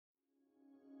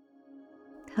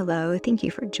Hello, thank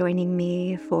you for joining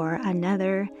me for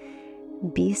another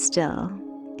Be Still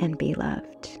and Be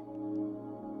Loved.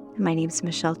 My name is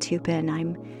Michelle Tupen.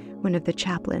 I'm one of the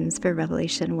chaplains for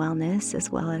Revelation Wellness, as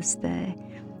well as the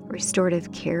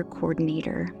restorative care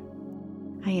coordinator.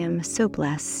 I am so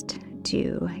blessed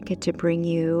to get to bring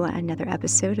you another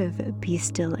episode of Be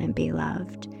Still and Be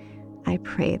Loved. I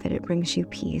pray that it brings you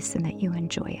peace and that you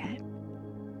enjoy it.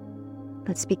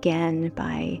 Let's begin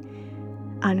by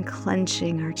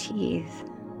unclenching our teeth,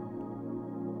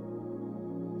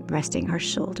 resting our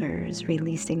shoulders,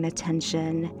 releasing the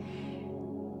tension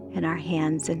in our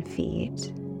hands and feet,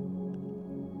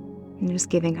 and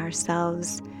just giving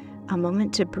ourselves a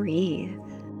moment to breathe.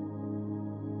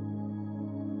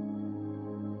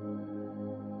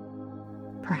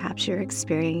 Perhaps you're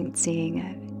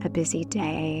experiencing a busy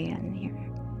day and you're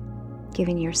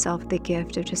giving yourself the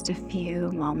gift of just a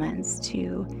few moments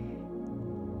to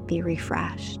be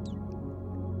refreshed.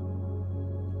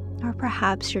 Or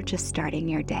perhaps you're just starting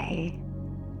your day.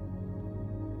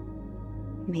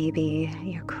 Maybe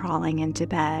you're crawling into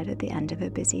bed at the end of a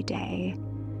busy day.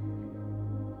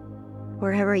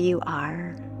 Wherever you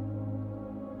are,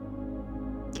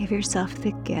 give yourself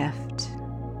the gift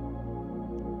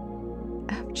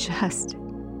of just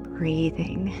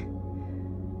breathing.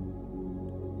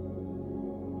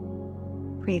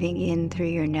 Breathing in through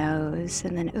your nose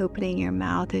and then opening your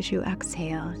mouth as you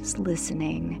exhale, just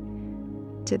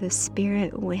listening to the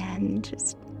spirit wind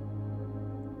just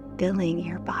filling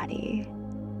your body.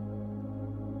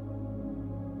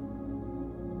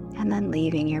 And then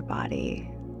leaving your body,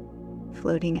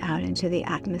 floating out into the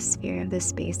atmosphere of the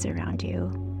space around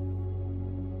you.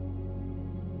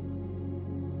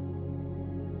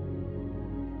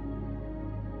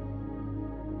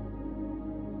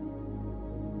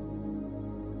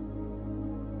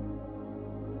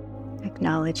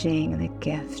 Acknowledging the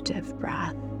gift of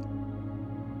breath,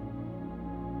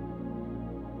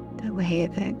 the way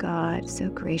that God so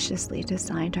graciously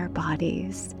designed our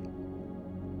bodies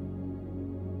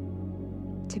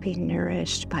to be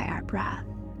nourished by our breath,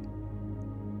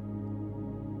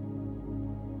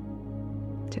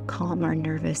 to calm our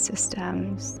nervous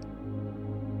systems,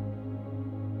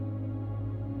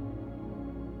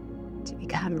 to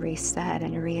become reset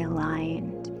and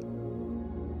realigned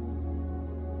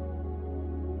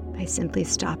by simply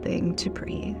stopping to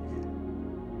breathe,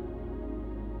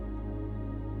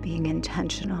 being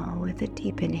intentional with a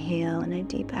deep inhale and a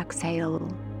deep exhale.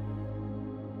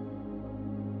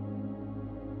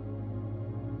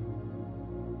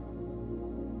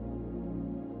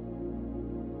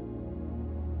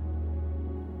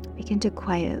 Begin to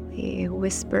quietly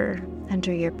whisper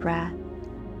under your breath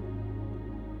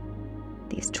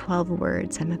these 12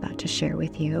 words I'm about to share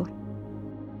with you.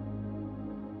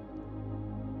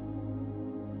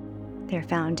 They're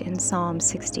found in Psalm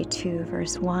 62,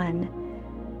 verse 1.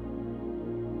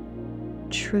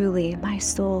 Truly, my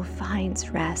soul finds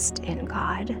rest in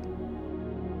God.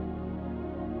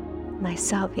 My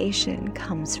salvation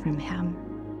comes from Him.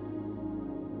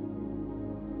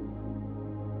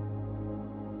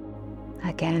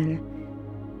 Again,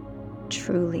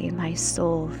 truly, my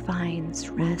soul finds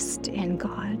rest in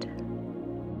God.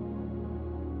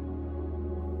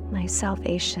 My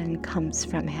salvation comes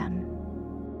from Him.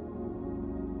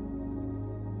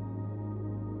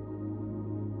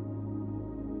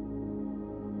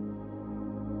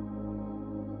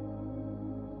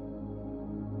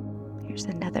 Here's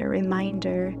another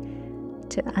reminder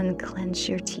to unclench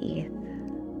your teeth,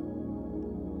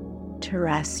 to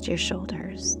rest your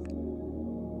shoulders,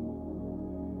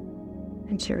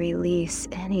 and to release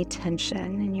any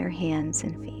tension in your hands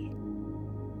and feet.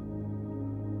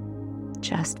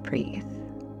 Just breathe.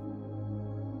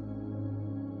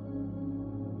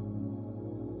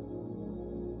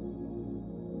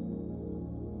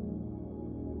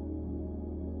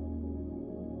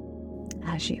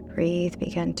 As you breathe,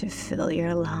 begin to fill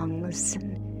your lungs,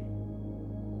 and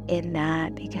in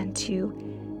that, begin to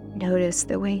notice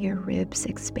the way your ribs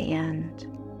expand.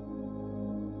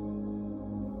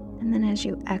 And then as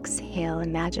you exhale,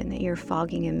 imagine that you're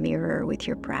fogging a mirror with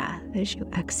your breath as you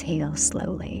exhale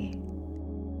slowly.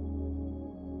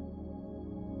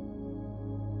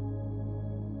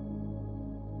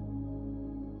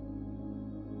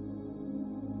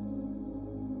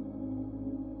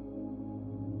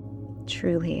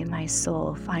 Truly, my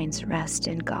soul finds rest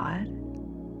in God.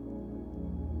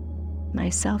 My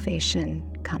salvation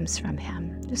comes from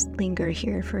Him. Just linger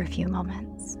here for a few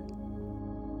moments.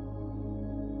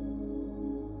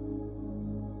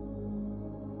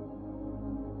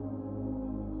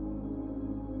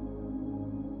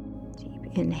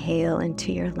 inhale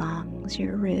into your lungs,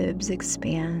 your ribs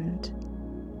expand.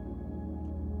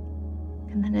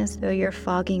 And then, as though you're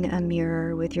fogging a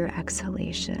mirror with your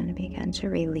exhalation, begin to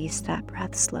release that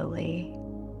breath slowly.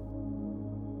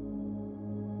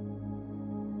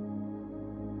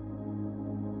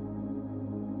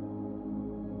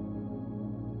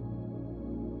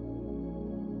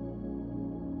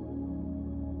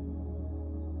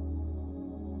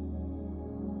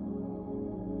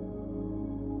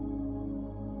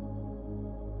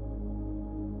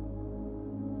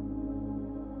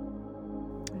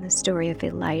 In the story of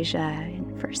Elijah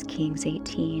in 1 Kings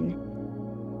 18,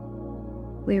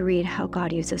 we read how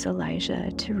God uses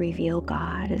Elijah to reveal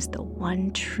God as the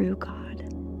one true God.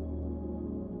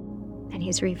 And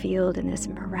he's revealed in this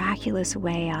miraculous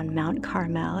way on Mount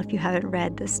Carmel. If you haven't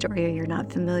read this story or you're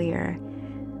not familiar,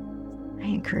 I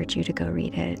encourage you to go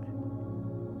read it.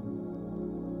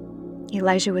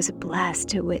 Elijah was blessed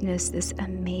to witness this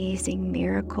amazing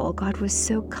miracle. God was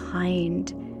so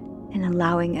kind in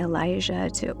allowing Elijah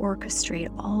to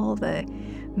orchestrate all the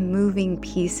moving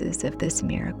pieces of this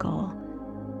miracle.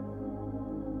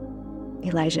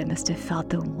 Elijah must have felt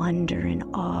the wonder and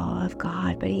awe of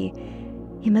God, but he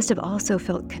must have also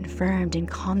felt confirmed and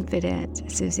confident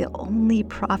as he was the only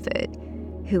prophet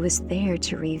who was there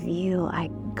to reveal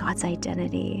God's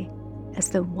identity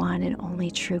as the one and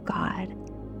only true God.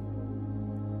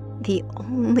 The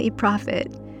only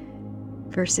prophet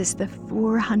versus the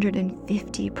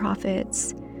 450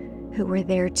 prophets who were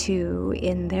there to,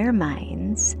 in their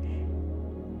minds,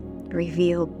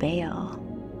 reveal Baal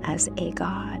as a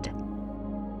god.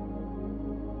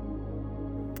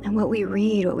 And what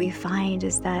we find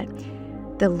is that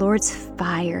the Lord's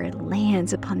fire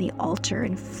lands upon the altar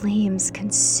and flames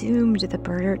consumed the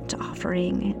burnt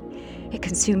offering. It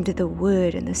consumed the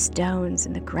wood and the stones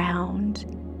and the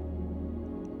ground.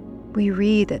 We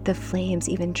read that the flames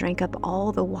even drank up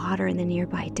all the water in the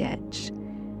nearby ditch.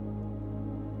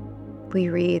 We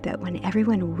read that when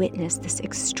everyone witnessed this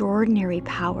extraordinary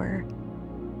power,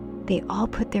 they all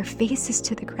put their faces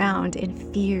to the ground in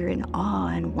fear and awe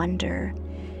and wonder.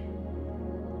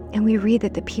 And we read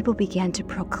that the people began to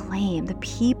proclaim, the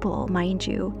people, mind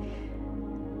you,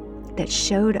 that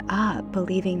showed up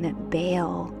believing that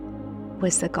Baal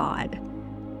was the god.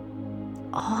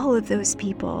 All of those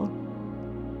people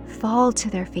fall to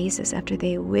their faces after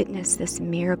they witness this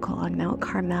miracle on Mount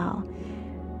Carmel.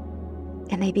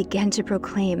 And they begin to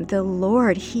proclaim, "The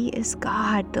Lord, He is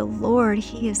God. The Lord,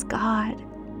 He is God."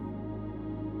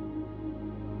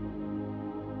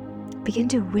 Begin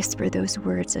to whisper those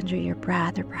words under your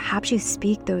breath, or perhaps you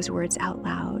speak those words out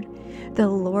loud. "The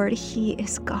Lord, He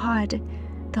is God.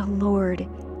 The Lord,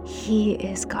 He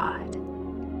is God."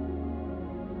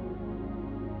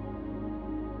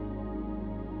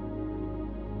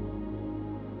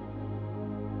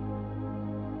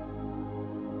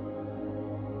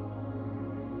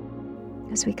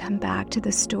 As we come back to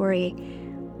the story,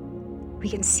 we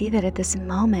can see that at this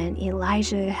moment,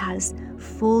 Elijah has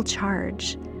full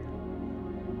charge.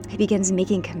 He begins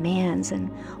making commands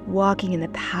and walking in the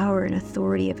power and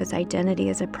authority of his identity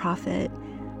as a prophet.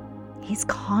 He's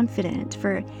confident,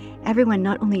 for everyone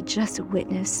not only just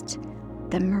witnessed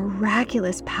the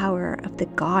miraculous power of the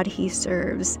God he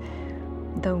serves,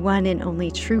 the one and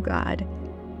only true God,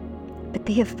 but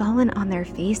they have fallen on their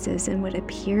faces in what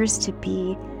appears to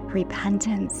be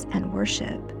repentance and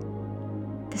worship.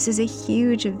 This is a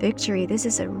huge victory. This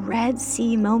is a Red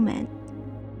Sea moment.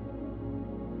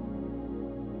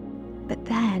 But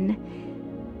then,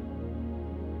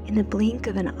 in the blink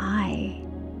of an eye,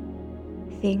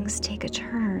 things take a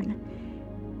turn.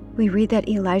 We read that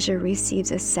Elijah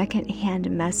receives a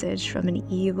second-hand message from an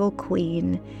evil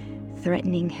queen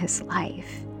threatening his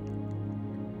life,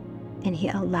 and he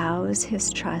allows his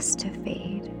trust to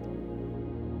fade.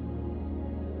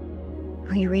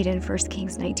 We read in 1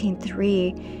 Kings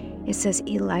 19:3, it says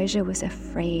Elijah was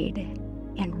afraid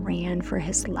and ran for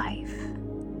his life.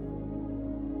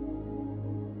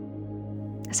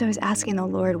 So I was asking the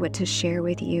Lord what to share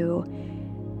with you.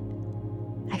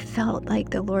 I felt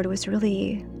like the Lord was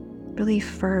really, really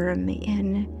firm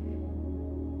in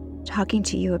talking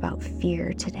to you about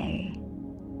fear today.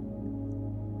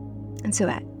 And so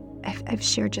I've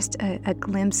shared just a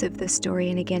glimpse of the story.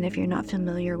 And again, if you're not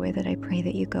familiar with it, I pray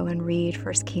that you go and read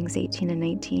 1 Kings 18 and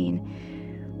 19.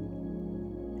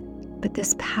 But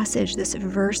this passage, this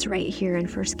verse right here in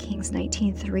 1 Kings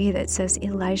 19:3 that says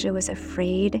Elijah was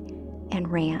afraid and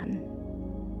ran.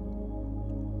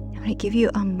 I'm going to give you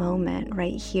a moment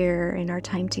right here in our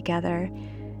time together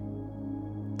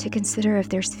to consider if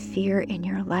there's fear in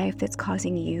your life that's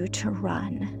causing you to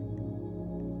run.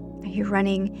 I you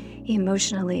running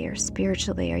emotionally or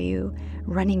spiritually? Are you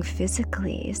running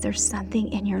physically? Is there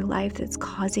something in your life that's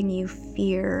causing you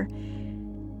fear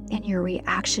and your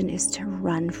reaction is to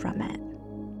run from it?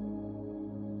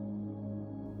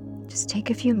 Just take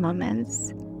a few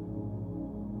moments.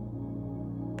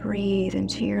 Breathe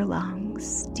into your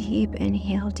lungs. Deep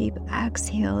inhale, deep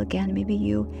exhale. Again, maybe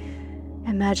you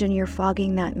imagine you're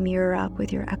fogging that mirror up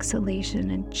with your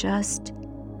exhalation and just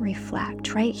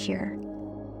reflect right here.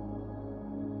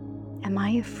 Am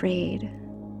I afraid?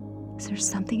 Is there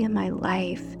something in my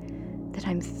life that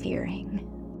I'm fearing?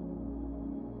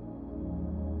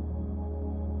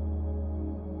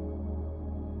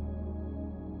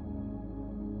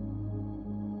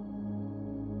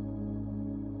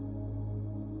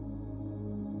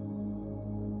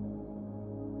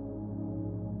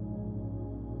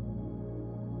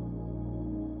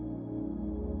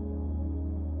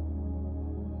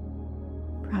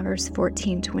 Proverbs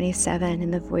 14:27 in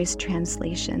the Voice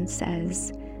translation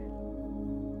says,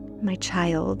 "My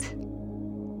child,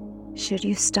 should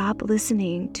you stop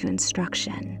listening to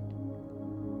instruction,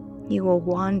 you will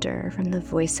wander from the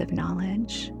voice of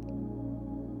knowledge."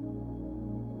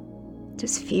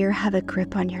 Does fear have a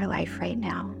grip on your life right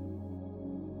now?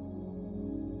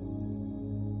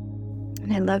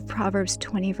 And I love Proverbs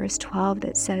 20 verse 12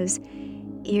 that says,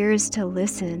 "Ears to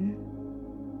listen,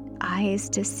 eyes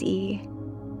to see.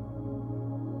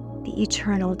 The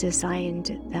Eternal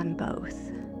designed them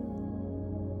both."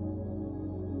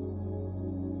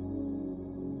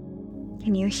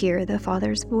 Can you hear the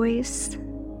Father's voice?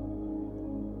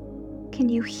 Can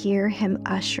you hear Him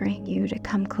ushering you to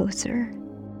come closer?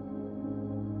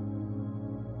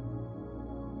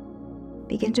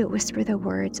 Begin to whisper the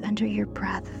words under your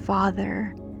breath,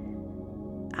 "Father,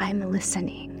 I'm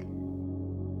listening."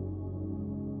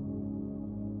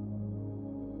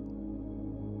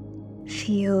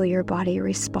 Feel your body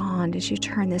respond as you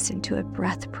turn this into a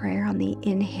breath prayer. On the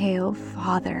inhale,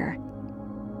 "Father."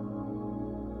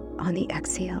 On the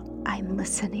exhale, "I'm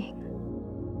listening."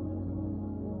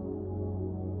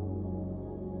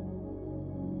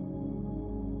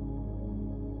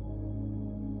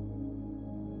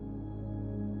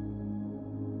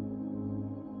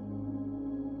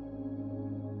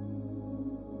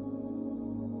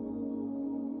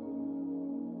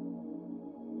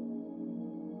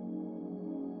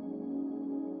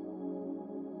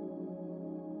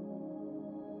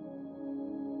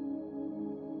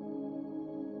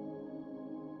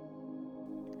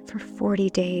 For 40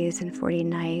 days and 40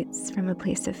 nights, from a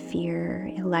place of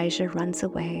fear, Elijah runs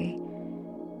away,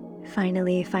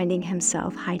 finally finding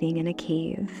himself hiding in a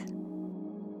cave.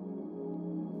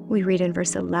 We read in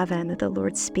verse 11 that the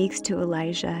Lord speaks to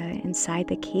Elijah inside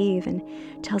the cave and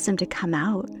tells him to come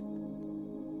out.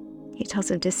 He tells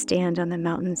him to stand on the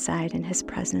mountainside in His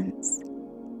presence.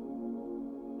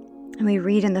 And we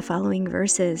read in the following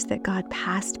verses that God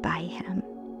passed by him.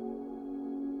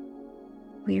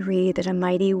 We read that a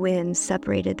mighty wind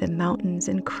separated the mountains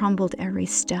and crumbled every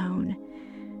stone,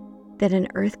 that an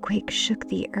earthquake shook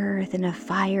the earth and a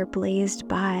fire blazed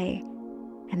by,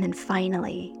 and then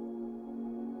finally,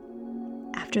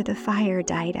 after the fire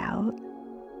died out,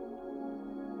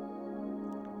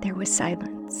 there was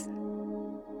silence.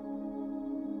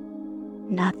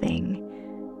 Nothing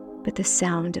but the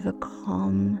sound of a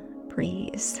calm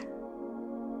breeze.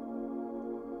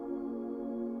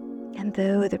 And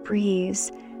though the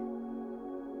breeze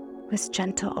was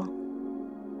gentle,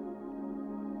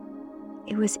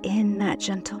 it was in that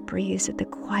gentle breeze that the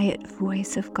quiet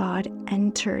voice of God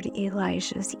entered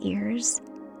Elijah's ears.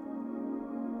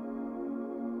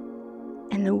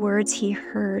 And the words he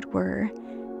heard were,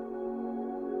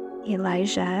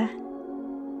 "Elijah,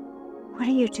 what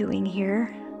are you doing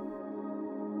here?"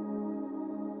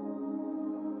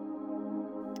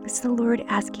 Is the Lord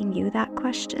asking you that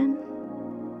question?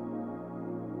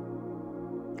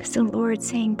 Is the Lord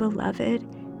saying, "Beloved,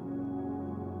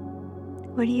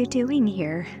 what are you doing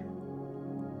here?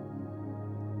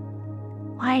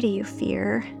 Why do you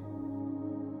fear?"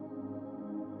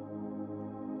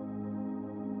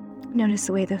 Notice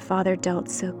the way the Father dealt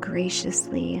so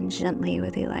graciously and gently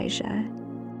with Elijah.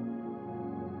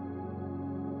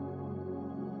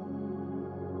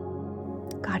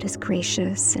 God is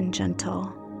gracious and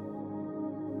gentle.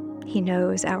 He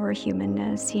knows our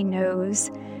humanness. He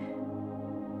knows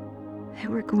that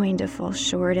we're going to fall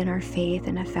short in our faith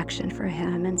and affection for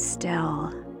Him, and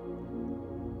still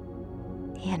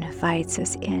He invites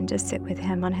us in to sit with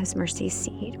Him on His mercy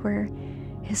seat where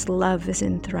His love is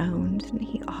enthroned, and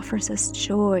He offers us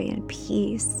joy and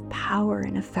peace, power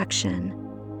and affection.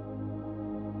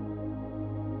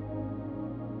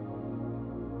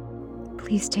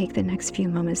 please take the next few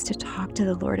moments to talk to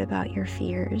the Lord about your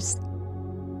fears.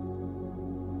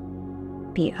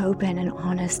 Be open and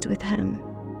honest with Him.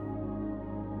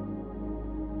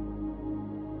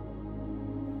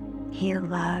 He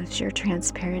loves your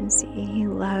transparency. He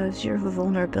loves your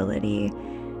vulnerability.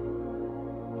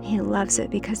 He loves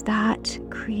it because that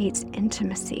creates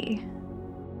intimacy.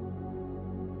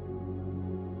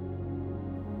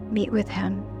 Meet with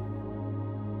Him.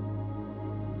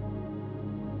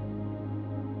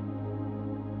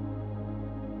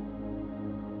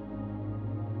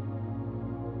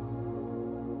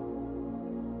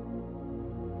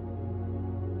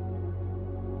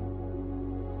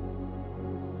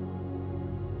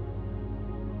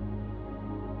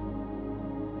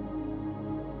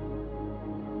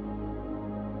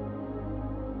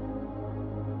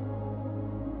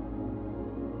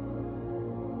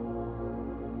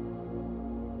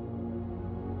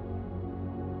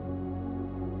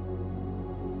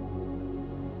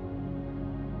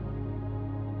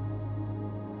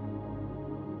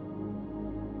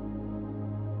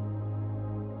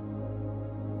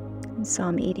 In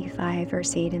Psalm 85,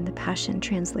 verse 8 in the Passion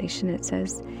Translation, it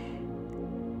says,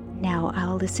 "Now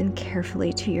I'll listen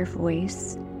carefully to your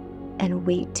voice and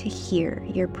wait to hear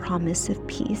your promise of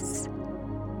peace,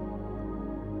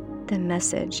 the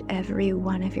message every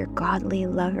one of your godly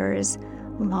lovers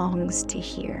longs to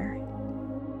hear."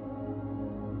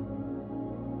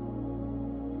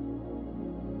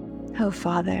 Oh,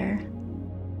 Father,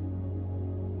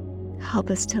 help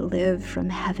us to live from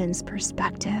heaven's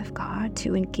perspective, God,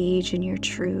 to engage in your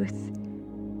truth,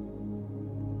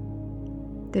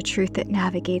 the truth that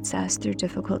navigates us through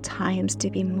difficult times, to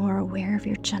be more aware of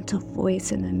your gentle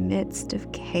voice in the midst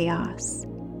of chaos,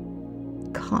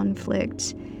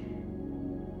 conflict,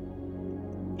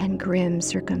 and grim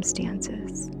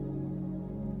circumstances.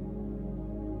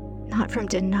 Not from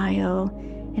denial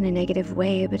in a negative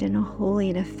way, but in a holy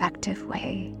and effective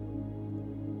way.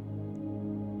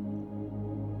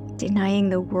 Denying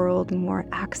the world more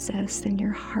access than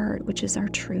your heart, which is our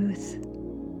truth.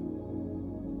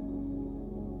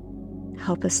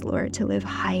 Help us, Lord, to live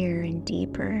higher and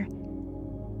deeper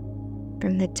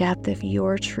from the depth of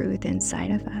your truth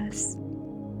inside of us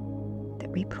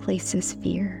that replaces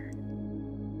fear.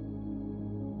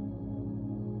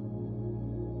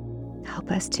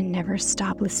 Help us to never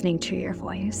stop listening to your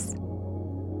voice,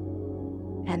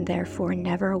 and therefore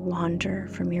never wander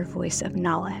from your voice of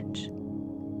knowledge.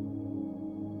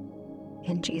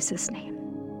 In Jesus' name,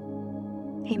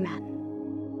 amen.